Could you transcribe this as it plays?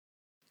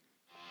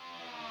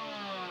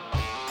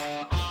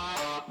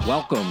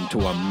Welcome to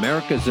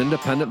America's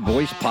Independent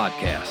Voice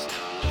Podcast.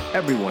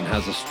 Everyone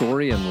has a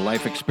story and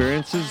life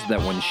experiences that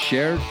when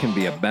shared can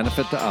be a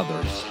benefit to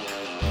others.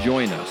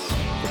 Join us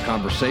for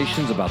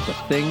conversations about the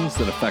things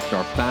that affect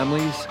our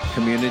families,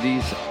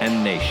 communities,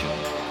 and nation.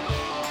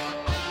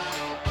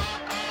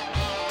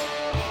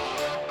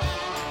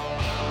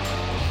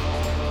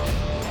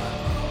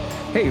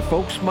 Hey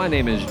folks, my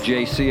name is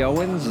J.C.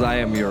 Owens. I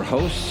am your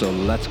host, so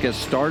let's get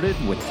started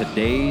with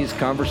today's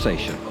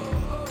conversation.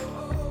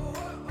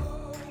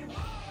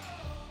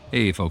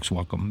 Hey folks,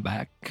 welcome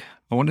back.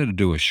 I wanted to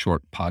do a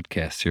short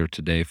podcast here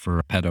today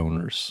for pet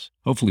owners,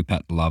 hopefully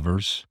pet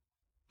lovers,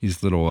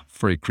 these little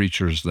furry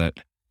creatures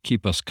that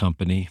keep us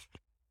company.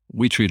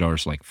 We treat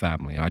ours like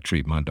family. I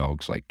treat my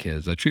dogs like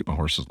kids. I treat my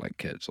horses like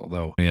kids,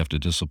 although I have to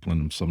discipline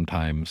them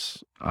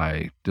sometimes.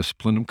 I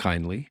discipline them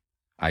kindly.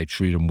 I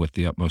treat them with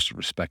the utmost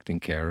respect and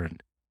care,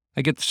 and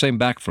I get the same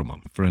back from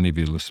them. For any of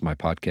you who listen to my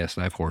podcast,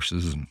 I have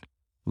horses and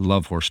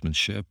love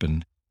horsemanship,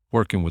 and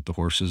working with the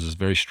horses is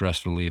very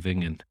stress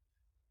relieving, and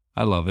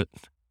I love it.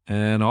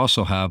 And I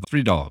also have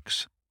 3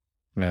 dogs.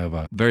 I have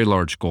a very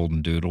large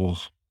golden doodle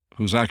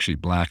who's actually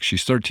black.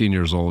 She's 13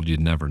 years old. You'd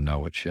never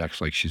know it. She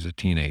acts like she's a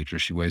teenager.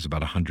 She weighs about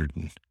 100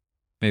 and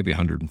maybe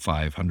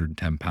 105,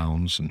 110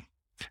 pounds. And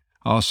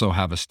I also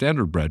have a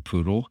standard bred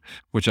poodle,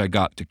 which I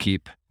got to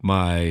keep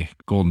my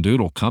golden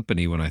doodle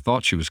company when I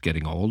thought she was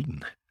getting old.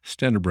 And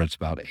standard bred's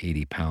about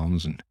 80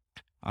 pounds. And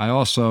I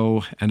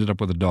also ended up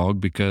with a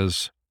dog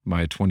because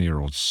my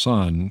 20-year-old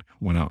son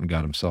went out and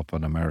got himself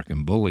an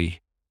American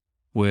Bully,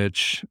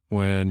 which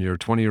when your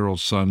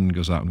 20-year-old son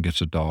goes out and gets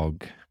a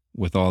dog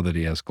with all that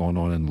he has going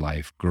on in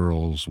life,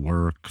 girls,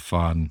 work,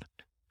 fun,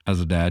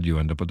 as a dad, you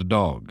end up with a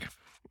dog.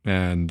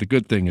 And the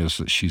good thing is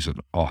that she's an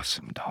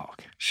awesome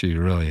dog. She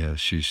really is.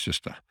 She's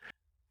just a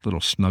little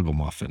snuggle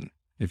muffin.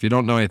 If you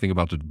don't know anything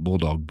about the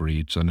bulldog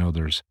breeds, I know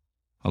there's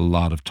a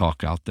lot of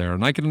talk out there,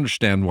 and I can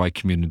understand why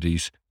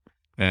communities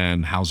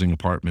and housing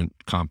apartment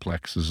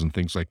complexes and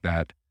things like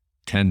that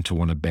tend to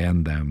want to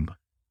ban them.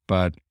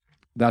 But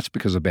that's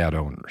because of bad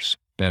owners,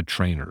 bad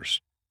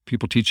trainers,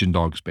 people teaching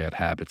dogs bad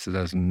habits. It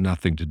has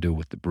nothing to do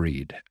with the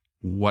breed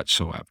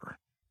whatsoever.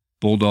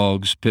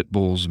 Bulldogs, pit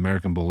bulls,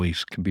 American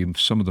bullies can be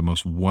some of the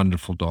most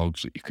wonderful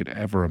dogs that you could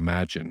ever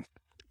imagine.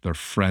 They're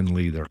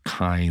friendly, they're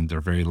kind, they're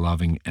very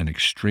loving, and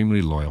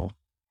extremely loyal.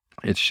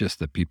 It's just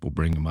that people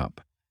bring them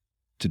up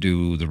to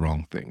do the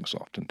wrong things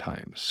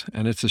oftentimes.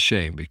 And it's a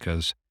shame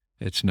because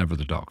it's never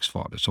the dog's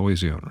fault. It's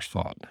always the owner's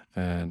fault.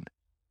 And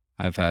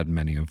I've had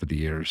many over the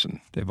years,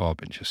 and they've all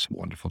been just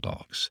wonderful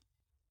dogs.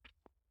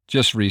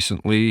 Just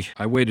recently,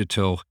 I waited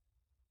till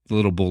the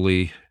little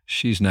bully,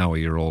 she's now a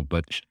year old,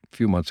 but a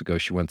few months ago,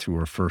 she went through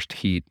her first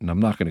heat, and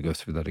I'm not going to go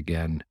through that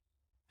again.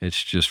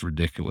 It's just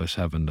ridiculous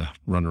having to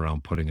run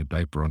around putting a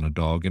diaper on a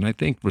dog. And I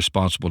think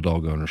responsible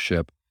dog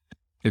ownership,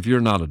 if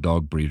you're not a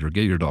dog breeder,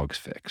 get your dogs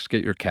fixed,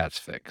 get your cats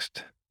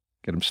fixed,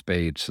 get them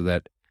spayed so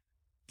that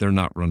they're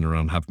not running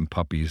around having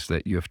puppies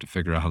that you have to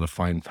figure out how to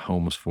find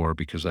homes for,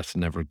 because that's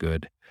never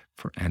good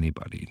for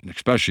anybody,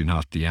 especially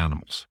not the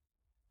animals.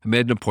 I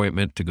made an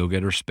appointment to go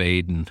get her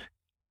spayed and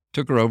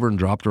took her over and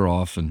dropped her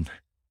off and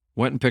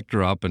went and picked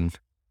her up. And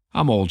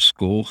I'm old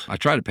school. I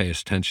try to pay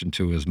attention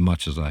to as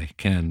much as I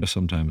can.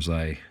 Sometimes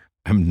I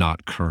am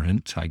not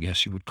current, I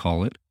guess you would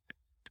call it.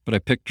 But I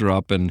picked her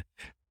up, and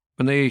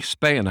when they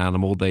spay an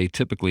animal, they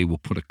typically will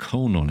put a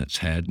cone on its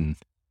head. And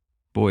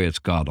boy, it's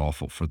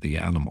god-awful for the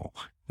animal.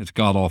 It's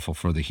god-awful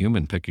for the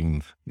human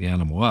picking the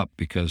animal up,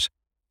 because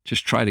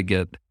just try to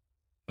get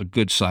a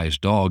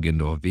good-sized dog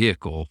into a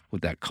vehicle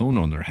with that cone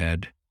on their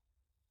head,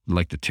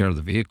 like to tear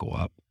the vehicle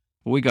up.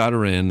 But we got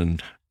her in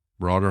and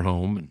brought her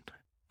home, and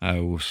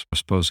I was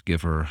supposed to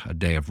give her a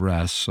day of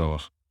rest, so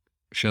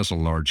she has a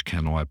large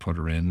kennel I put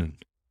her in,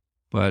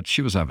 but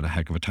she was having a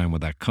heck of a time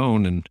with that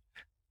cone, and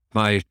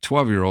my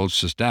 12-year-old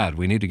says, "Dad,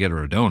 we need to get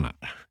her a donut."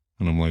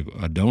 And I'm like,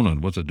 "A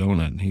donut? What's a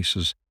donut?" And he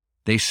says,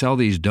 "They sell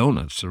these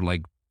donuts. They're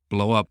like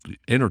blow-up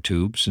inner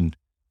tubes, and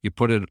you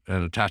put it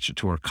and attach it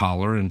to her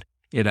collar, and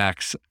it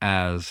acts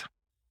as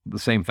the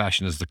same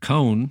fashion as the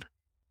cone,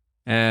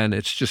 and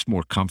it's just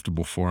more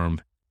comfortable for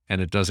them,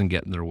 and it doesn't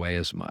get in their way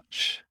as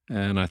much."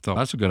 And I thought,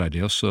 that's a good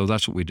idea. So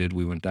that's what we did.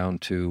 We went down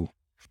to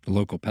the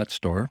local pet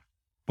store,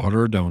 bought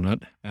her a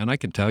donut, and I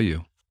can tell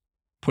you,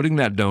 putting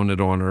that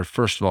donut on her,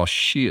 first of all,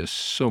 she is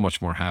so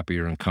much more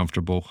happier and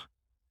comfortable.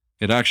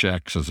 It actually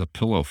acts as a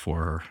pillow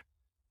for her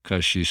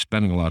because she's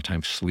spending a lot of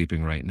time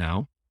sleeping right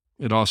now.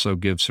 It also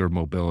gives her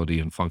mobility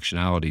and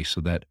functionality so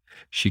that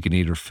she can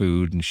eat her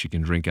food and she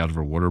can drink out of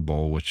her water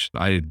bowl, which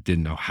I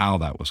didn't know how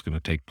that was going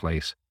to take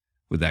place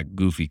with that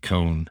goofy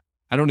cone.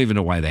 I don't even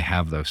know why they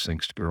have those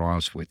things, to be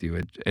honest with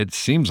you. It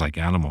seems like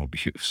animal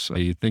abuse.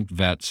 You think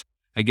vets,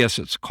 I guess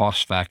it's a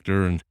cost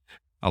factor, and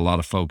a lot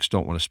of folks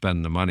don't want to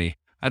spend the money.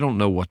 I don't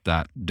know what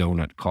that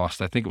donut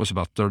cost. I think it was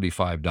about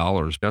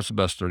 $35. That's the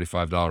best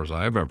 $35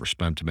 I've ever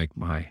spent to make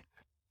my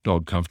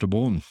dog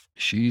comfortable, and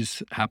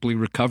she's happily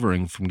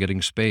recovering from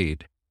getting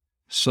spayed.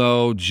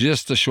 So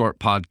just a short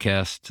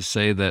podcast to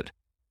say that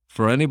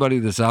for anybody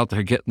that's out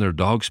there getting their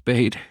dog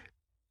spayed,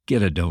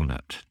 get a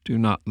donut. Do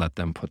not let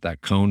them put that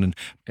cone. And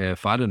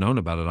if I'd have known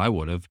about it, I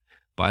would have.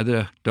 Buy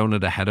the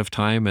donut ahead of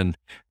time, and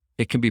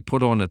it can be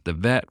put on at the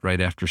vet right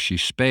after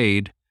she's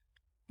spayed.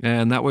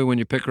 And that way, when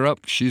you pick her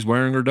up, she's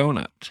wearing her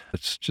donut.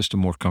 It's just a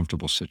more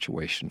comfortable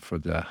situation for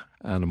the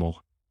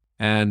animal.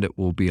 And it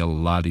will be a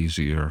lot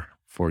easier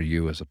for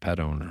you as a pet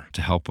owner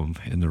to help them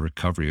in the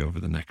recovery over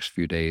the next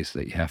few days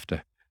that you have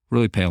to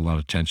really pay a lot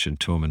of attention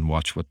to them and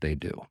watch what they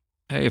do.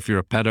 Hey, if you're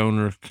a pet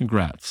owner,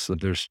 congrats.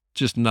 There's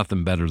just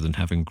nothing better than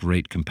having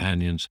great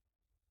companions.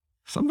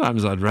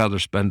 Sometimes I'd rather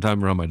spend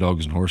time around my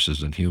dogs and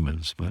horses than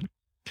humans, but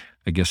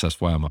I guess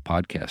that's why I'm a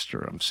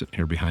podcaster. I'm sitting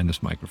here behind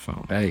this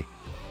microphone. Hey,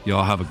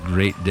 y'all have a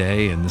great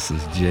day, and this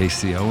is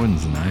J.C.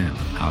 Owens, and I am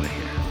out of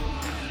here.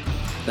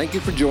 Thank you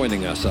for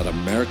joining us at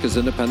America's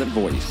Independent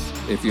Voice.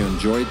 If you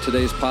enjoyed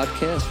today's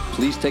podcast,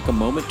 please take a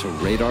moment to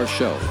rate our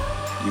show.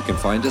 You can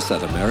find us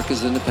at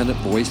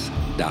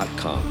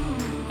americasindependentvoice.com.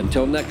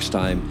 Until next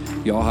time,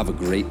 y'all have a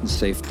great and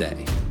safe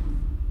day.